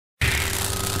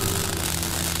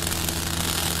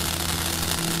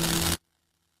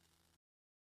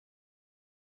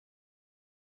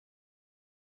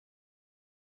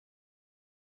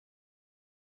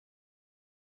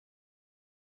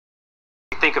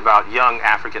think about young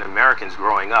African Americans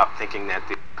growing up thinking that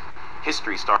the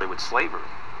history started with slavery.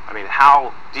 I mean,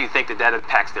 how do you think that that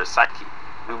impacts their psyche?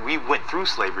 We went through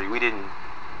slavery. We didn't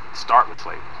start with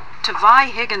slavery. To Vi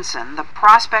Higginson, the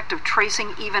prospect of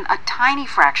tracing even a tiny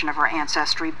fraction of her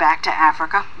ancestry back to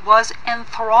Africa was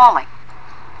enthralling.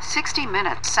 60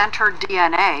 Minutes sent her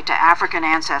DNA to African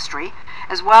Ancestry,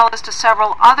 as well as to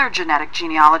several other genetic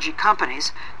genealogy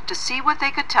companies, to see what they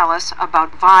could tell us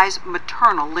about Vi's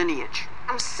maternal lineage.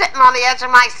 I'm sitting on the edge of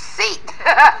my seat.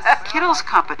 Kittle's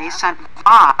company sent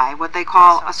Vi what they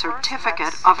call a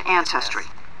certificate of ancestry.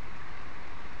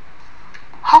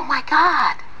 Oh my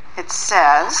God. It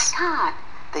says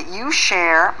that you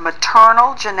share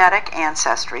maternal genetic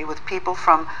ancestry with people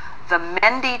from the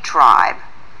Mendi tribe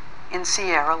in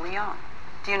Sierra Leone.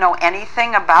 Do you know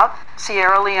anything about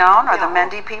Sierra Leone or the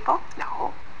Mendi people?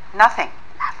 No. Nothing.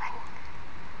 Nothing.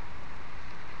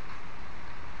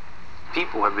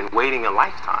 People have been waiting a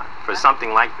lifetime for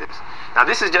something like this. Now,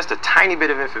 this is just a tiny bit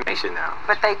of information now.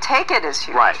 But they take it as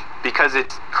huge. Right, because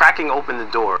it's cracking open the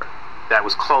door that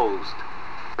was closed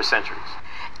for centuries.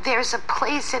 There's a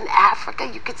place in Africa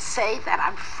you could say that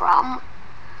I'm from.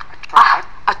 A tribe.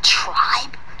 A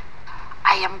tribe?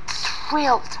 I am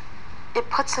thrilled. It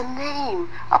puts a name,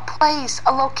 a place,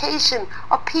 a location,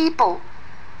 a people.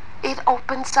 It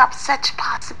opens up such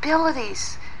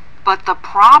possibilities. But the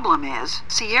problem is,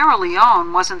 Sierra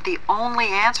Leone wasn't the only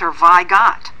answer Vi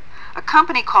got. A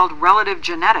company called Relative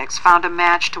Genetics found a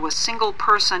match to a single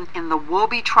person in the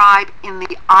Wobi tribe in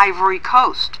the Ivory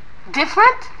Coast.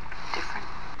 Different? Different.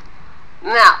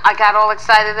 Now, I got all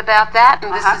excited about that,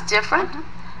 and this is different?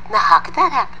 Now, how could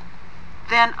that happen?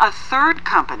 Then a third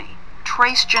company,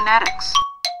 Trace Genetics.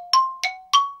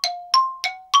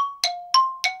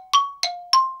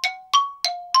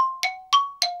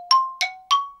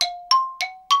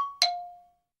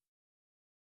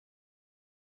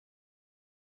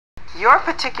 Your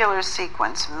particular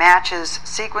sequence matches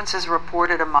sequences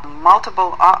reported among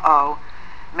multiple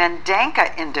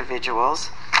Mendanka individuals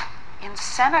in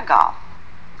Senegal.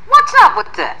 What's up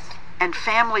with this? And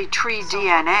Family Tree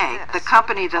DNA, the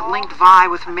company that linked Vi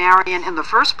with Marion in the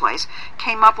first place,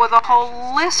 came up with a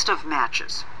whole list of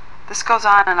matches. This goes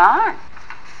on and on.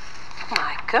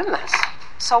 My goodness.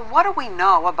 So what do we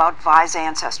know about Vi's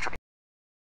ancestry?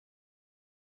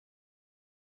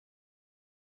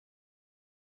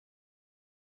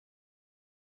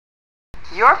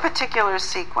 Your particular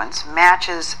sequence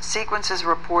matches sequences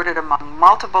reported among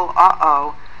multiple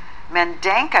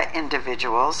Mendanka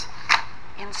individuals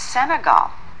in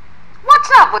Senegal.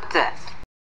 What's up with this?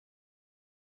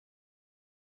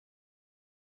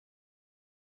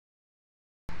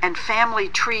 And Family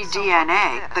Tree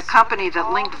DNA, the company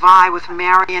that linked Vi with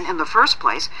Marion in the first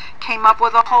place, came up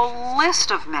with a whole list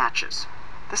of matches.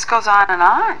 This goes on and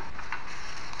on.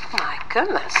 My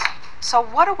goodness. So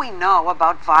what do we know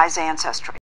about Vi's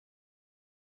ancestry?